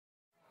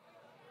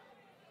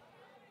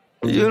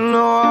You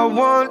know I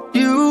want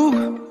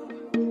you.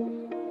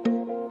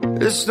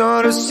 It's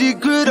not a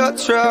secret I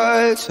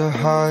try to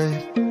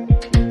hide.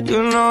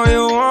 You know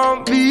you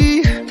want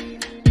me,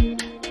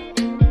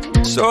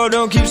 so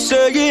don't keep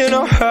saying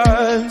our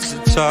hands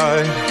are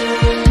tied.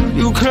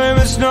 You claim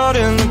it's not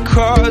in the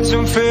cards,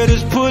 and fate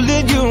is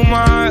pulling you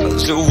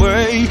miles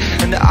away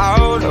and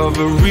out of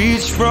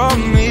reach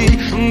from me.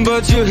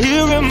 But you're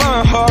here in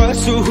my heart,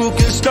 so who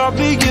can stop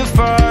me if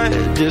I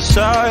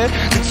decide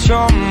that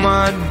you're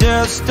my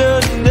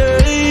destiny?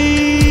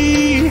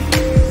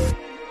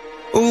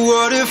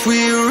 What if we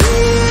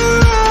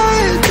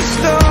rewrite the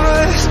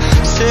stars?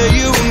 Say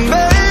you were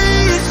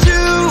made to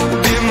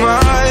be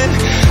mine.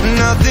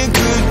 Nothing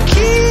could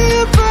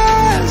keep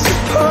us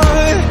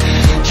apart.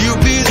 You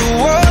be the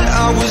one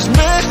I was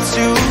meant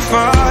to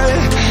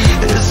find.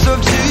 It's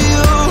up to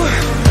you,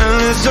 and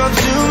it's up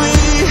to me.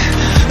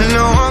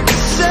 No one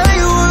can say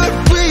what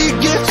we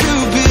get to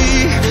be.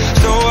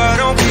 So why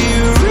don't we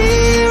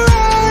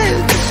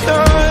rewrite the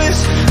stars?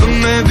 Or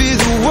maybe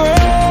the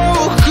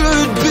world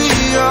could be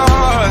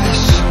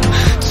ours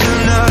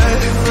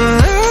tonight.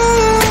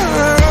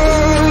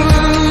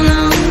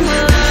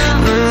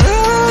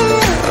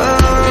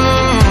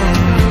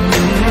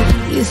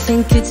 You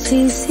think it's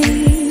easy?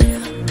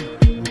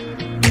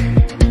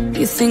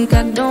 You think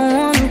I don't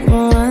wanna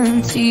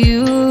run to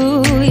you,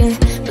 yeah.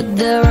 But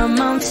there are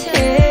mountains,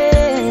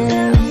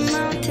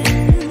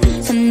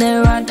 and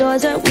there are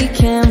doors that we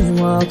can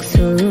walk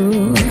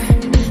through.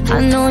 I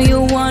know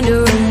you're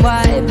wondering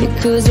why,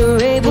 because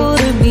we're able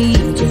to be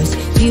just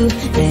you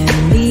and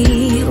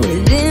me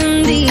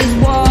within these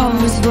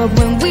walls. But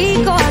when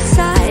we go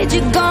outside,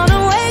 you're gonna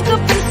wake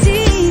up and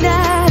see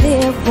that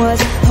it was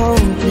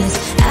hopeless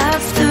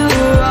after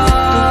all.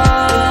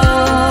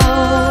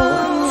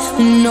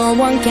 No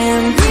one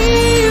can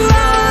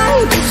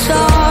rewrite the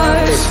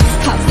stars.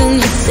 How can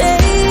you say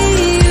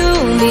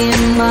you'll be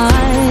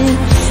mine?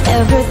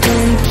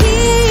 Everything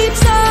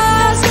keeps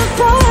us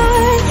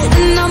apart,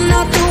 and I'm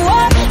not the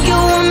one you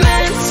were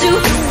meant to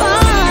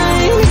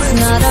find. It's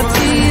not up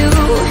to you,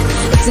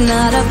 it's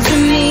not up to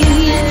me.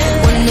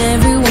 When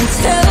everyone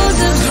tells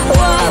us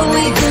what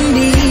we can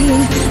be,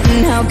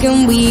 and how can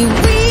we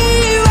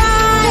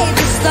rewrite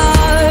the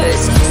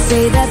stars?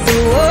 Say that the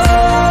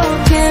world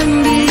can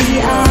be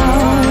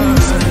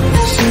ours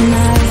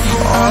tonight.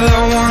 All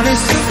I want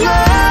is to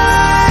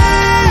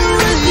fly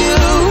with you.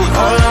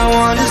 All I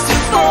want is to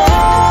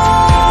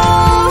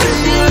fall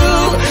with you.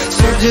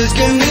 So just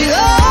give me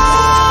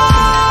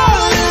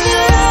all of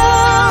you.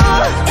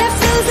 It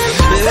feels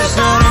impossible. It's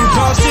not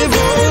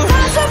impossible.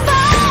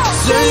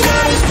 Say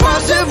that it's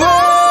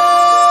possible.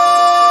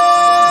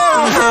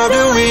 How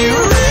do we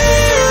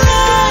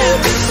rewrite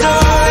the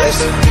stars?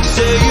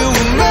 Say you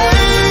were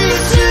made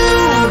to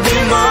be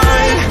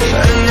mine,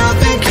 and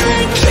nothing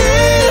can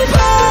keep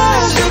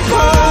us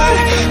apart.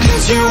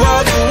 'Cause you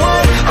are the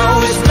one I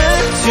was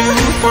meant to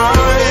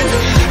find.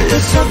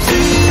 It's up to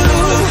you,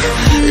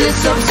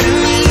 it's up to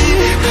me.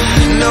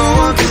 No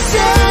one can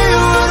say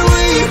what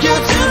we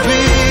get to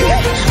be.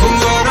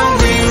 Why don't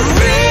we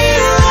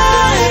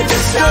rewrite the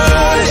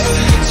stars?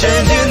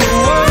 Changing the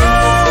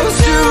world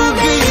to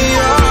be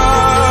ours.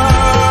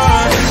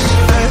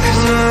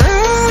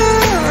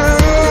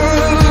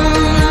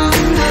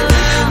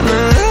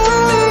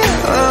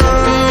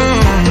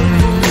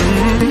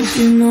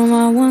 You know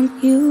I want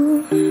you.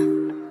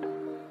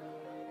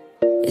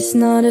 It's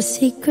not a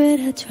secret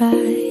I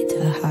try to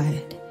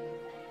hide,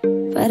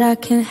 but I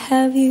can't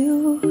have you.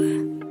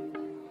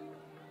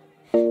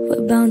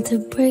 We're bound to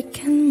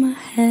break and my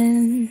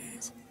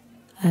hands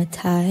are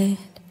tied.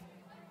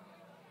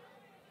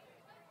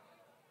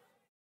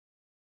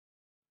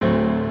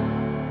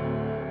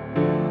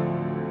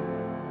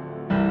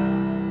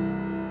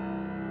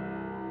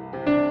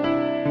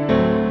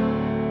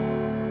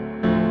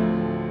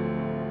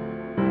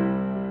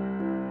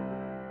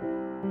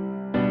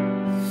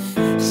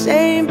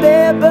 Same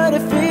bed, but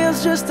it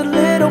feels just a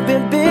little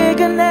bit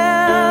bigger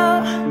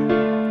now.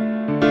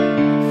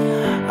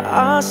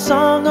 Our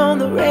song on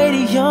the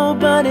radio,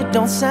 but it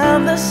don't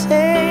sound the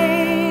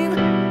same.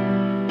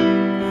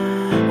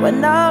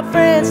 When our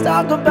friends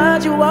talk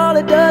about you, all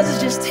it does is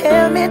just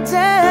tear me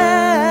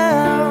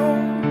down.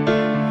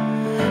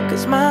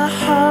 'Cause my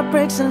heart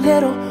breaks a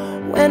little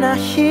when I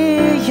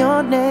hear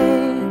your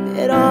name.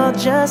 It all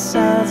just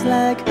sounds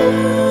like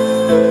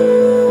ooh.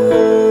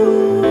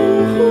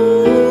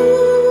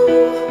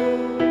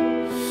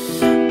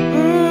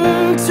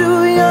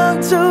 Too young,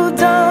 too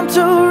dumb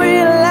to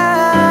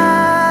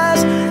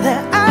realize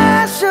that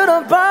I should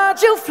have bought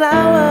you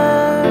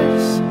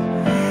flowers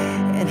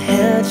and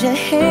held your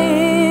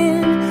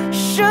hand.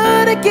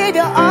 Should have gave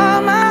you all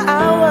my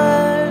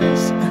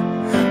hours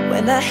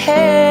when I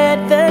had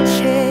the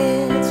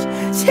chance.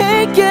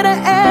 Take you to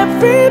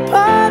every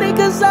party,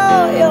 'cause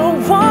all you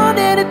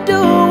wanted to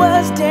do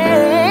was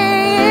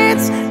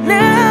dance.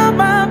 Now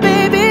my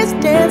baby's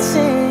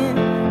dancing,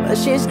 but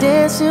she's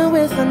dancing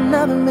with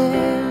another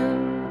man.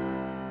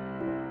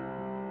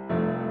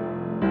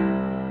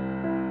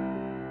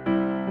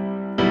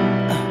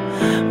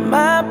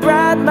 My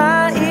bride pride,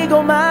 my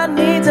ego, my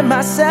needs, and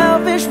my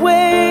selfish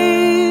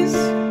ways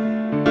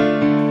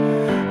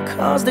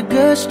caused a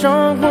good,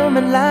 strong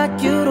woman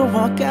like you to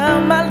walk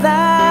out my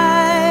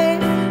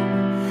life.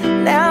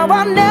 Now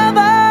I'll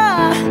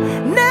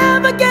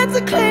never get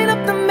to clean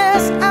up the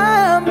mess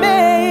I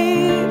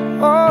made.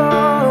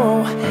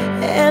 Oh,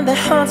 and that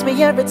haunts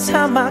me every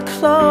time I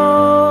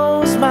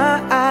close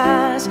my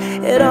eyes.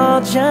 It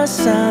all just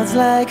sounds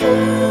like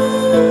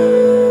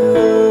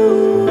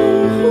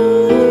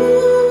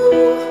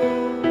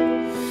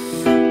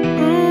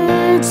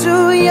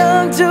too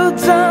young, too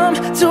dumb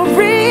to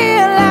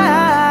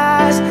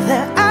realize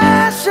that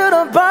I should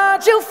have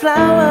bought you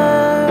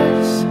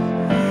flowers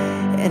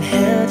and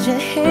held your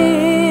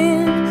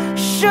hand.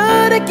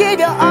 Should've gave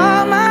you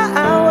all my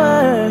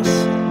hours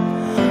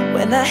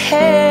when I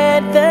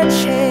had the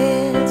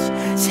chance.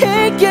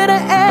 Take you to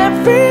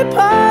every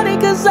party,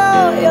 cause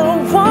all you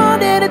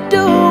wanted to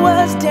do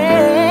was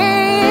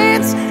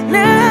dance.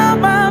 Now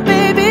my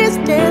baby's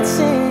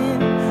dancing,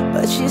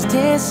 but she's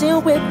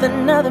dancing with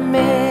another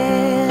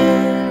man.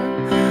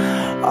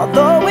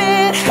 Although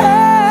it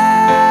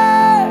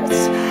hurts,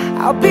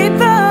 I'll be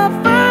the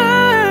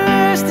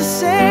first to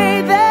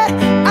say that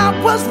I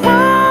was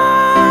wrong.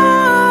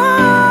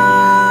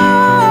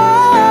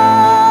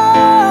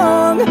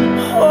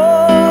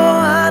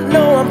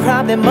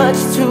 Probably much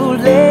too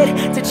late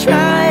to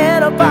try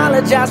and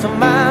apologize for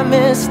my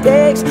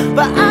mistakes,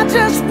 but I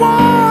just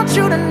want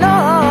you to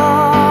know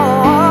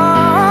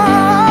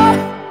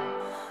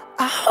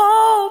I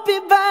hope he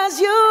buys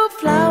you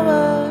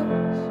flowers,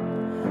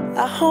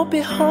 I hope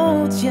he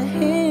holds your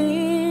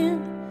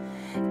hand,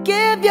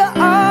 give you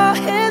all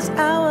his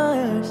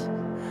hours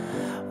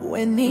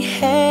when he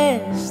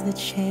has the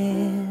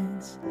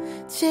chance.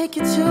 Take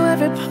you to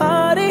every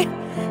party,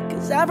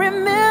 cause I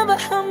remember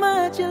how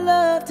much you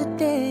love to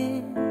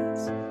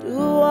dance. Do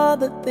all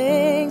the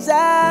things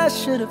I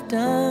should have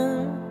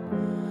done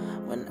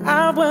when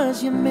I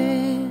was your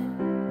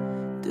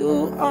man.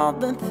 Do all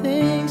the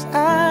things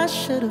I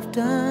should have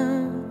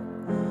done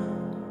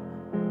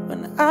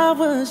when I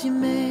was your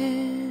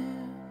man.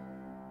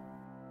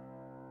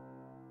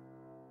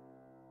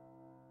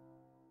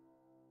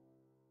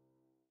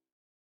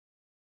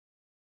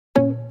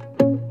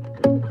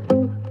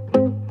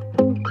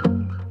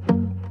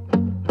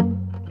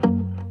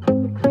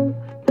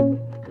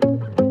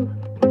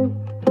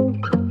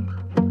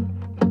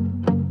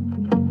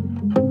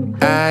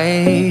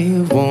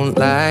 I won't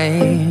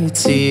lie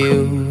to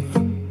you,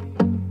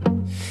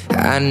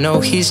 I know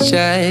he's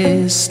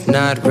just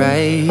not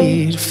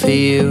right for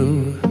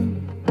you.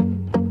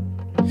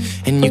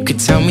 And you could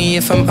tell me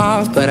if I'm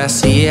off, but I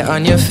see it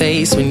on your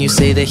face when you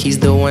say that he's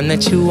the one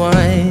that you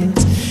want.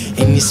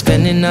 And you're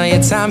spending all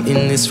your time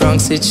in this wrong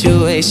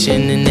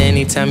situation, and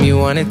anytime you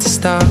want it to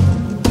stop,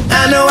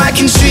 I know I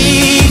can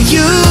treat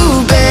you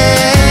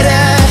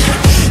better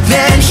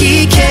than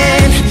he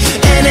can.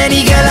 And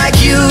any girl like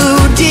you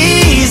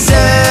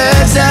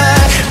deserves a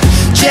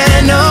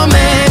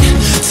gentleman.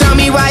 Tell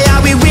me, why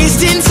are we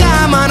wasting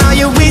time on all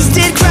your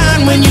wasted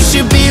crown when you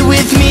should be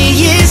with me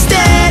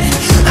instead?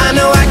 I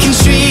know I can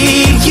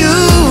treat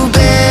you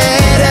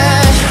better,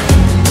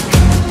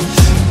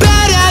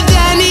 better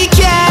than he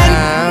can.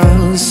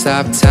 I'll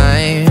stop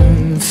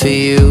time for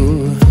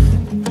you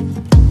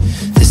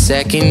the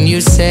second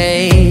you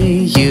say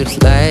you'd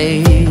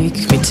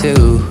like me to.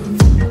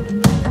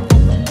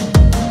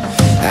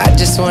 I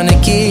just wanna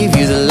give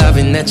you the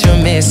loving that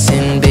you're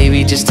missing,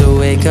 baby. Just to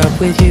wake up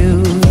with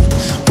you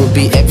will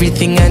be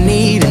everything I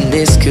need, and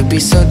this could be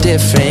so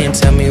different.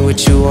 Tell me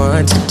what you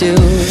want to do,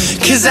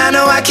 cause I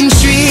know I can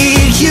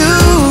treat you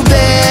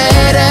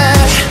better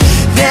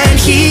than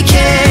he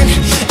can.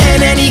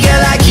 And any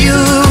girl like you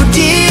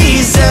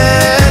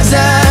deserves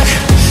a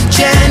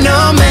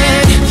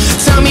gentleman.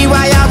 Tell me,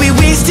 why are we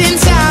wasting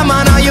time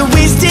on all your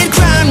wasted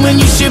crown when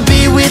you should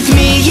be with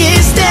me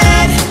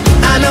instead?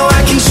 I know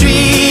I can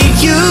treat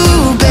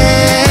you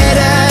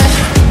better,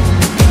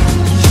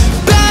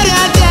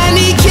 better than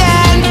he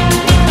can,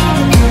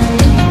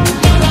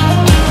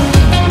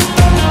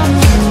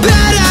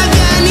 better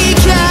than he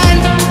can.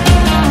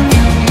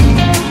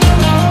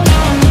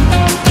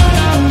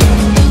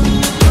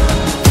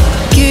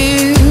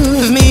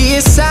 Give me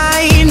a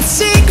sign,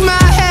 take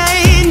my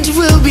hand,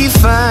 we'll be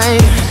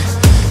fine.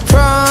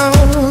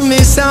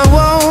 Promise I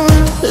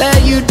won't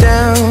let you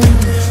down.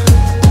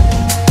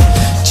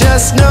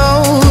 Just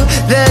know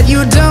that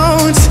you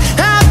don't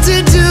have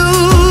to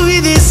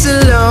do this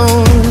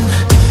alone.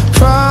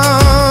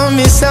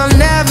 Promise I'll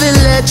never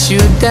let you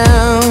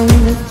down,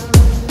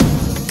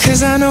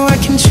 cause I know I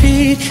can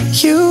treat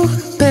you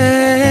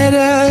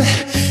better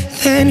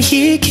than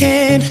he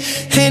can.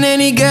 And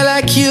any girl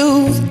like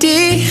you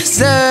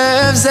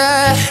deserves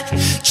a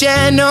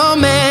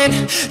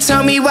gentleman.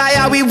 Tell me, why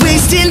are we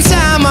wasting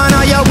time on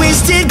all your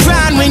wasted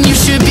grind when you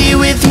should be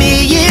with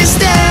me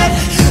instead?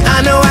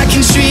 I know I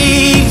can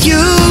treat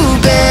you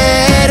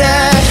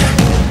better,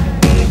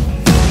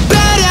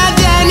 better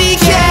than he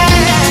can.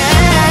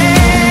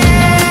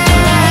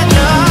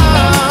 No,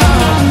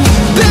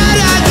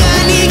 better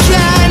than he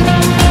can.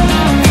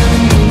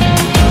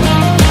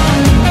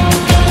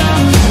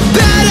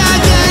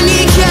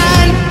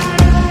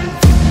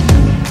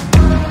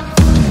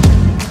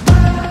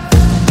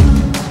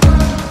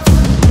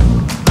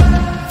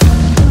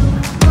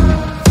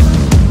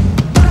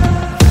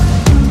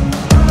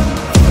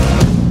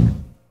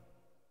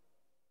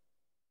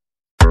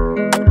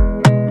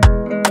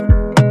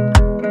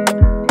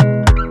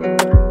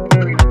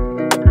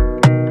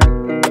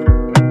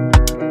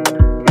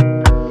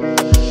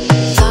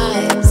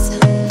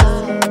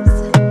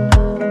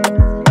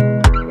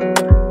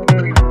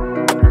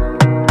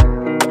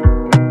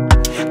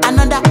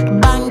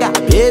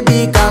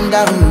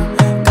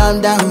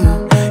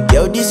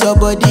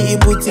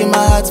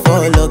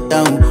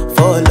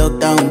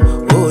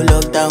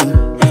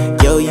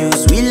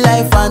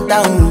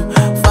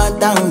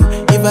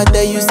 I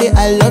tell you say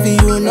I love you,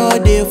 you know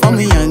they for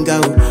me young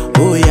girl,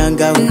 oh young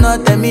girl. No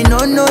tell me no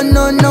no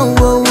no no,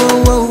 oh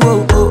oh oh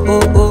oh oh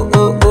oh oh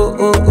oh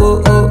oh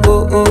oh oh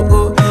oh oh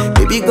oh.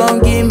 Baby gon'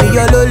 give me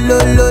your lo lo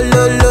lo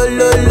lo lo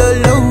lo lo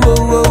lo, oh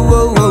oh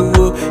oh oh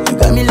oh. You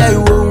got me like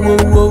whoa whoa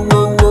whoa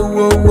whoa whoa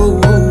whoa whoa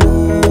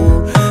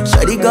whoa.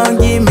 Shawty gon'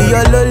 give me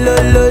your lo lo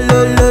lo lo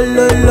lo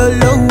lo lo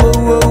lo, oh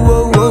oh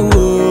oh oh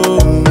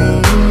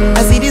oh.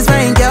 I see this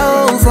fine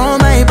girl from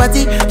my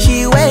party,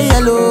 she wear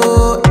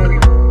yellow.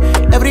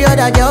 Every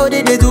other girl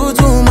they do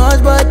too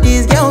much, but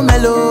this girl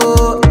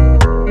mellow.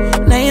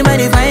 Now in my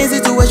fine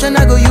situation,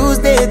 I go use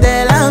they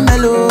tell I'm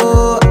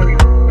mellow.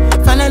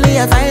 Finally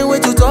I find way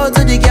to talk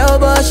to the girl,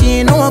 but she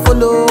ain't no one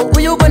follow. Who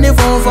you gonna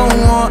phone for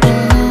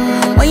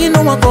one? When you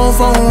know I come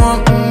for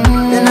one,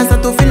 then I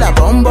start to feel a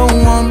bum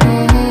bum one.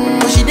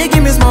 But she dey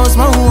give me small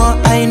small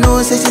one. I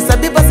know say she's a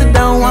bit pass it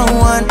down one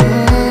one.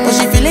 But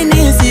she feeling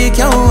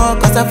insecure,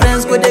 cause her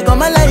friends go they go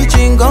my light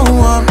ring go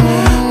on.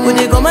 Go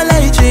they go my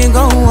light ring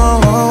go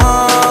on.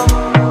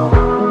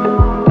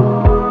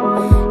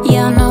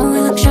 Yeah, I know we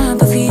look shy,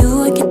 but for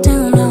you I get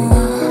down low.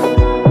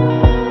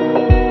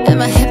 And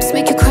my hips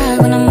make you cry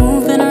when I'm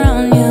moving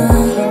around you.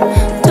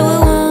 Do it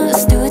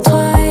once, do it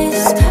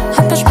twice.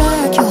 I push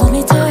back, you hold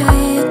me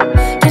tight.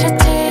 Get a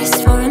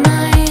taste for a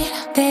night.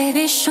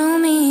 Baby, show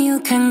me you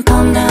can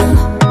calm down,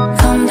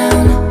 calm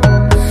down.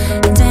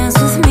 Dance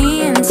with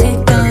me and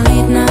take the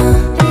lead now,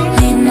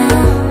 lead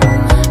now.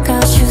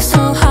 Got you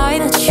so high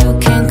that you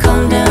can't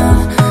calm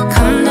down,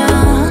 calm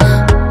down.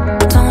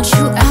 Don't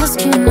you ask,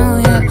 you know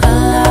you're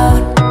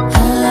allowed,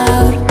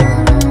 allowed.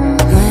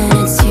 When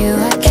it's you,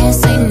 I can't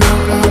say no.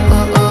 Oh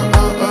oh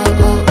oh oh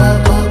oh oh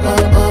oh oh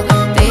oh oh.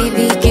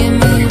 Baby, give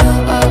me low.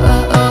 Oh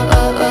oh oh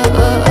oh oh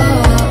oh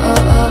oh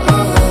oh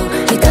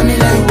oh. You got me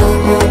like oh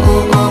oh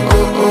oh oh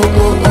oh oh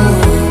oh oh.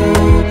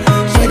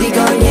 Shawty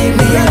gon' give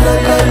me a lo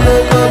lo lo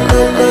lo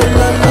lo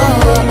lo lo,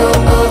 oh oh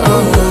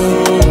oh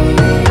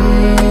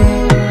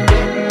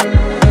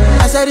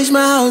oh. As I reach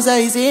my house,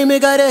 I see me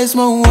got a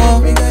small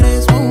wall.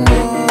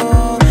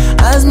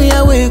 As me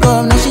I wake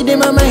up, now she did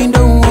my mind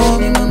don't walk.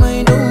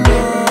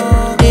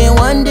 Day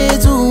one, day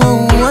two,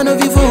 one of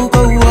you folk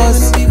go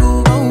was.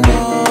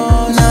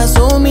 Now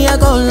so me I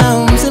go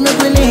down, see me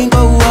willing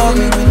go walk.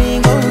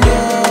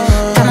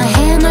 Got my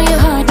hand on your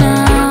heart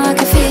now, I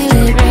can feel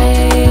it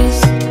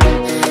race.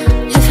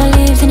 If I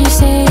leave, then you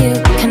say you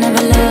can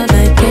never love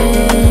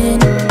again.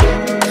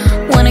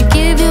 Wanna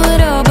give you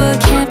it all, but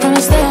can't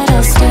promise that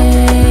I'll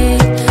stay.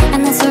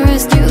 And that's the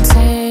risk you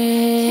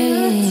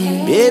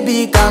take.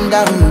 Baby, calm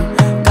down,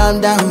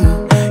 calm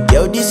down.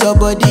 Yo, this your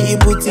body, it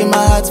puts in my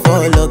heart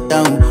for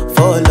lockdown,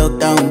 oh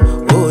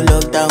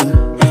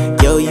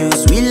lockdown. Yo, you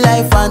sweet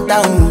life,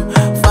 phantom,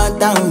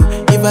 phantom.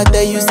 If I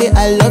tell you say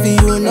I love you,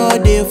 you know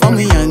they for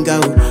me young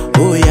girl,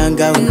 oh young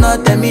girl. No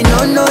tell me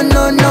no no